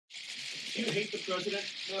Do you hate the president,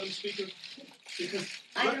 Madam Speaker? Because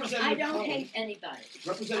I don't hate anybody.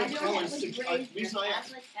 Representative Collins, I don't have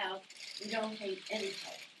Catholic house. We don't hate anybody,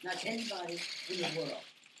 not anybody in the world.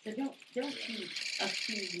 So don't you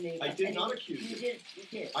accuse me. I did not accuse you. You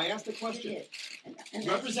did. I asked a question. You did. And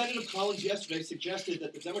Representative Collins yesterday suggested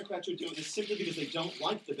that the Democrats are doing this simply because they don't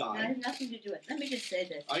like the guy. that has nothing to do with it. Let me just say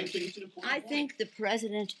this. I think it's an important point. think the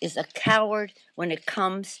president is a coward when it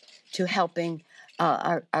comes to helping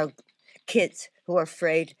our kids who are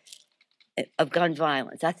afraid of gun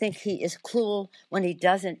violence. I think he is cruel when he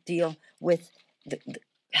doesn't deal with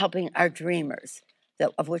helping our dreamers,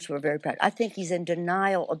 of which we're very proud. I think he's in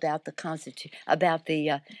denial about the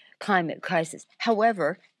climate crisis.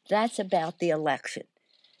 However, that's about the election.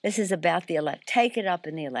 This is about the election. Take it up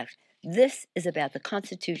in the election. This is about the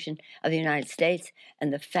Constitution of the United States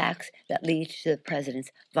and the facts that lead to the president's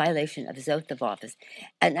violation of his oath of office.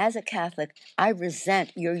 And as a Catholic, I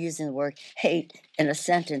resent your using the word hate in a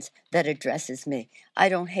sentence that addresses me. I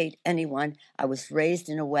don't hate anyone. I was raised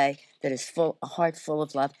in a way that is a heart full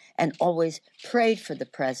of love, and always prayed for the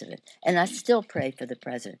president. And I still pray for the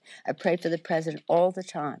president. I pray for the president all the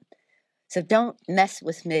time. So don't mess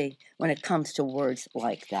with me when it comes to words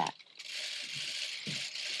like that.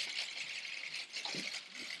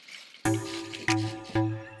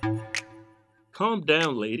 Calm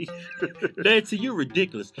down, lady. Nancy, you're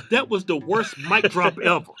ridiculous. That was the worst mic drop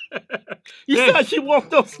ever. You saw how she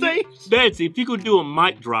walked off stage? Nancy, if you're going to do a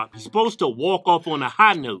mic drop, you're supposed to walk off on a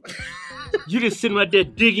high note. You just sitting right there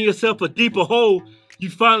digging yourself a deeper hole. You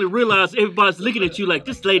finally realize everybody's looking at you like,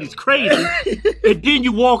 this lady's crazy. And then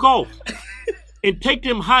you walk off. And take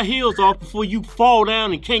them high heels off before you fall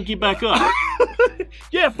down and can't get back up.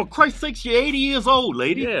 Yeah, for Christ's sakes, you're 80 years old,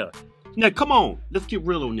 lady. Yeah. Now, come on. Let's get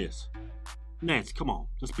real on this. Nancy, come on.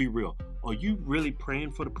 Let's be real. Are you really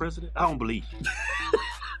praying for the president? I don't believe you.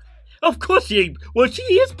 Of course she ain't. Well, she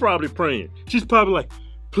is probably praying. She's probably like,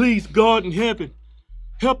 please, God in heaven,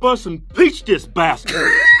 help us impeach this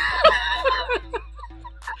bastard.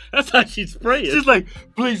 That's how she's praying. She's like,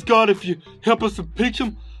 please, God, if you help us impeach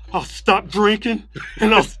him, I'll stop drinking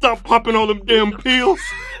and I'll stop popping all them damn pills.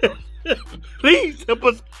 Please help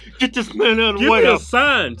us get this man out of the White House. Give me a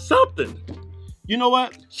sign, something. You know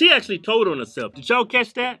what? She actually told on herself. Did y'all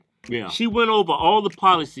catch that? Yeah. She went over all the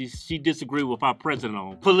policies she disagreed with our president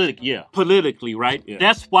on. Politically, right? Yeah.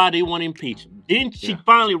 That's why they want to impeach him. Then she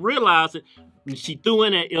finally realized it. She threw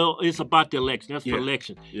in that it's about the election. That's for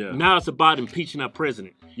election. Yeah. Now it's about impeaching our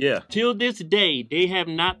president. Yeah. Till this day, they have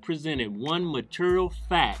not presented one material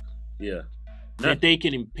fact that they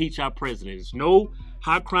can impeach our president. There's no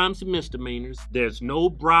high crimes and misdemeanors. There's no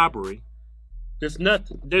bribery. There's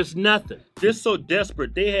nothing. They're so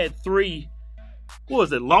desperate. They had 3,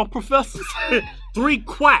 law professors? 3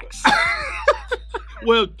 quacks.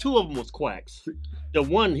 Well, 2 of them was quacks. The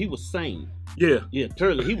one, he was sane. Yeah,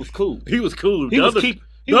 Turley, he was cool. The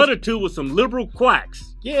other 2 was some liberal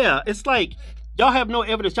quacks. Yeah, it's like, y'all have no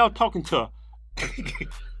evidence. Y'all talking to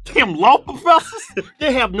damn law professors?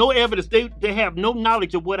 They have no evidence. They have no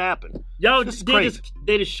knowledge of what happened. Y'all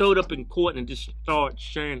they just showed up in court and just started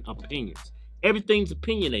sharing opinions. Everything's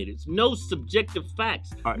opinionated. It's no subjective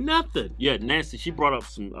facts. Right. Nothing. Yeah, Nancy, she brought up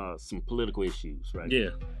some political issues, right? Yeah.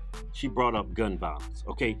 She brought up gun violence,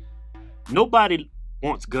 okay? Nobody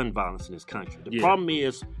wants gun violence in this country. The problem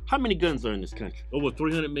is, how many guns are in this country? Over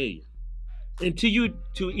 300 million. And to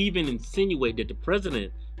even insinuate that the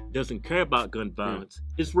president doesn't care about gun violence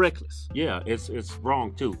is reckless. Yeah, it's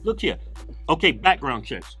wrong too. Look here. Okay, background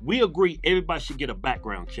checks. We agree everybody should get a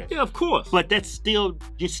background check. Yeah, of course. But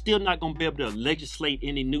you're still not going to be able to legislate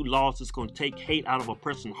any new laws that's going to take hate out of a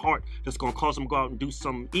person's heart, that's going to cause them to go out and do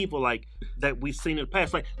some evil like that we've seen in the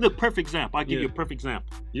past. Like, look, perfect example. I'll give you a perfect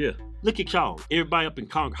example. Yeah. Look at y'all. Everybody up in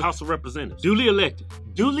Congress, House of Representatives. Duly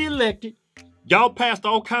elected. Y'all passed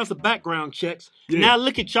all kinds of background checks. Yeah. Now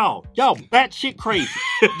look at y'all. Y'all batshit crazy.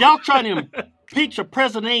 Y'all trying to impeach a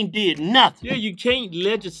president ain't did nothing. Yeah, you can't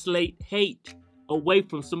legislate hate away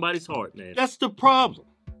from somebody's heart, man. That's the problem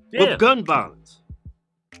with gun violence.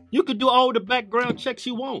 You could do all the background checks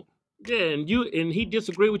you want. Yeah, and he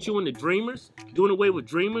disagreed with you on the Dreamers, doing away with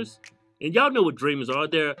Dreamers. And y'all know what Dreamers are.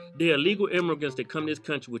 They're illegal immigrants that come to this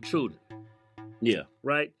country with children. Yeah.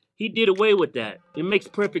 Right? He did away with that. It makes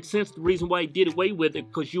perfect sense. The reason why he did away with it,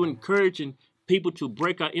 because you're encouraging people to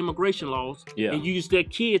break our immigration laws and use their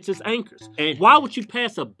kids as anchors. And why would you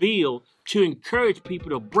pass a bill to encourage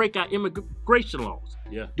people to break our immigration laws?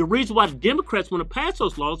 Yeah. The reason why the Democrats want to pass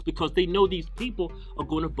those laws is because they know these people are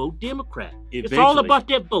going to vote Democrat. Eventually. It's all about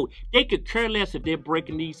that vote. They could care less if they're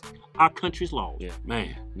breaking our country's laws. Yeah.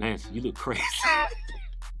 Man, Nancy, you look crazy.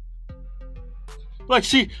 like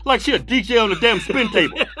she a DJ on the damn spin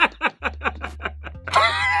table.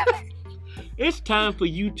 It's time for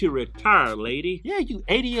you to retire, lady. Yeah, you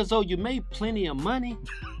 80 years old, you made plenty of money.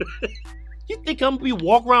 You think I'm gonna be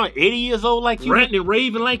walking around 80 years old like you? Ranting and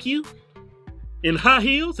raving like you? In high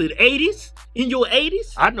heels, in 80s? In your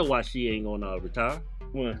 80s? I know why she ain't gonna retire.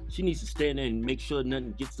 Well, She needs to stand there and make sure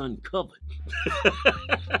nothing gets uncovered.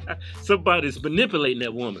 somebody's manipulating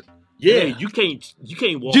that woman. Yeah. You can't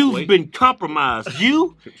walk Dude's away. been compromised.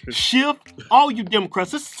 You, Schiff, all you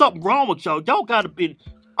Democrats, there's something wrong with y'all.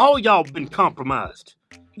 All y'all been compromised.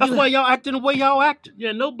 That's why y'all acting the way y'all acting.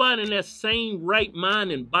 Yeah, nobody in that same right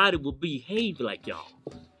mind and body will behave like y'all.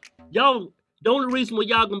 Y'all, the only reason why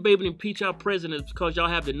y'all gonna be able to impeach our president is because y'all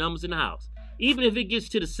have the numbers in the House. Even if it gets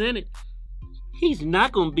to the Senate, he's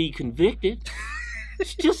not gonna be convicted.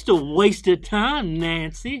 It's just a waste of time,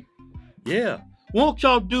 Nancy. Yeah. Won't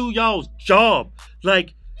y'all do y'all's job?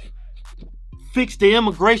 Like, fix the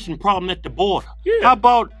immigration problem at the border. Yeah. How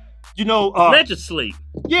about, Legislate.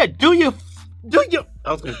 yeah, do your,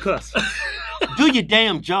 I was gonna cuss. Do your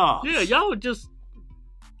damn job. Yeah, y'all just...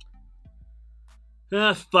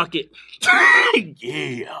 fuck it.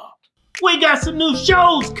 Yeah. We got some new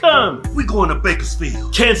shows coming. We going to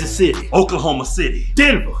Bakersfield, Kansas City, Oklahoma City,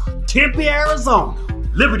 Denver, Tempe, Arizona,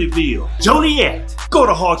 Libertyville, Joliet. Go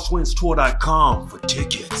to hogswindstour.com for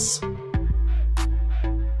tickets.